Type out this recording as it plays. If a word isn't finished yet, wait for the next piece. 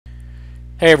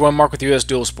Hey everyone, Mark with US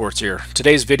Dual Sports here.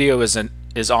 Today's video is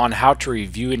on how to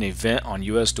review an event on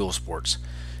US Dual Sports.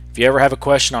 If you ever have a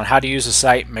question on how to use the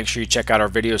site, make sure you check out our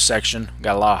video section. We've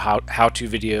got a lot of how-to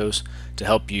videos to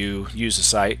help you use the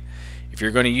site. If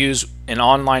you're going to use an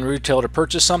online retailer to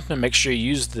purchase something, make sure you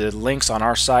use the links on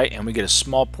our site and we get a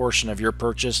small portion of your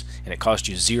purchase and it costs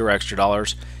you $0 extra.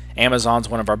 Amazon's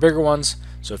one of our bigger ones,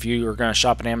 so if you are going to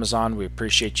shop at Amazon, we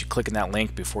appreciate you clicking that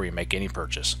link before you make any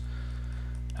purchase.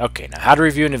 Okay, now how to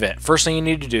review an event. First thing you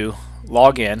need to do,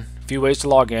 log in. A few ways to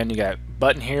log in. You got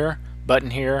button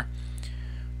here,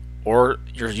 or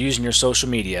you're using your social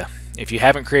media. If you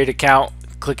haven't created an account,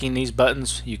 clicking these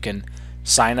buttons, you can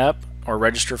sign up or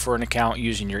register for an account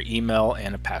using your email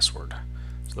and a password.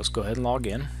 So let's go ahead and log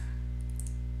in.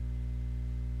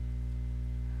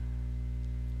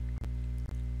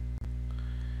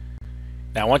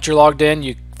 Now once you're logged in,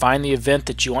 you find the event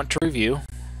that you want to review.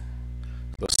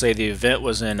 Let's say the event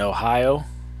was in Ohio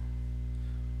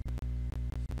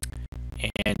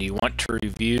and you want to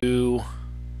review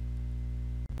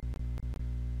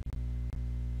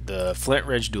the Flint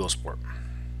Ridge Dual Sport.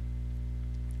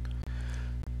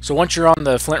 So once you're on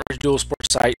the Flint Ridge Dual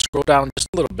Sport site, scroll down just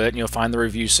a little bit and you'll find the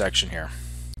review section here.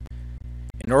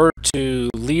 In order to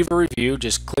leave a review,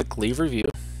 just click Leave Review.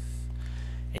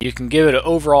 And you can give it an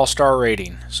overall star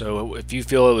rating. So if you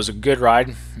feel it was a good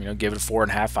ride, give it a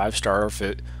 4.5, 5 star. If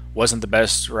it wasn't the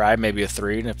best ride, maybe a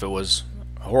 3. And if it was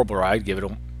a horrible ride, give it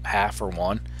a half or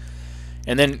 1.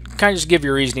 And then kind of just give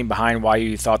your reasoning behind why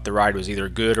you thought the ride was either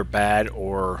good or bad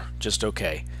or just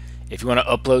okay. If you want to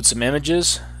upload some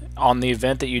images on the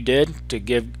event that you did to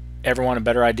give everyone a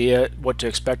better idea what to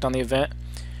expect on the event,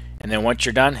 and then once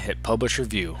you're done, hit Publish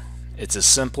Review. It's as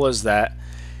simple as that.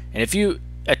 And if you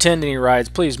attend any rides,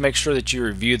 please make sure that you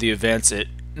review the events. It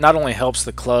not only helps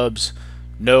the clubs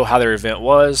know how their event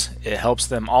was, it helps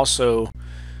them also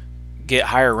get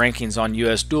higher rankings on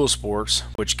US Dual Sports,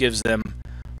 which gives them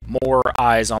more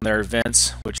eyes on their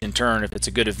events, which in turn, if it's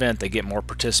a good event, they get more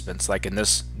participants. Like in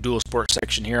this Dual Sport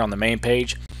section here on the main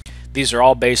page, these are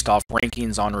all based off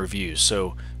rankings on reviews.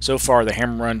 So far the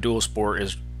Hammer Run Dual Sport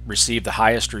has received the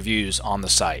highest reviews on the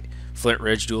site. Flint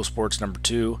Ridge Dual Sports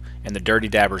 #2 and the Dirty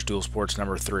Dabbers Dual Sports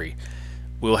 #3.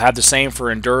 We'll have the same for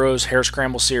Enduro's Hare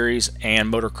Scramble Series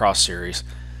and Motocross Series.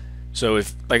 So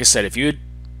if, like I said, if you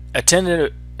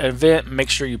attended an event,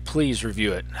 make sure you please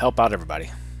review it. Help out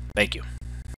everybody. Thank you.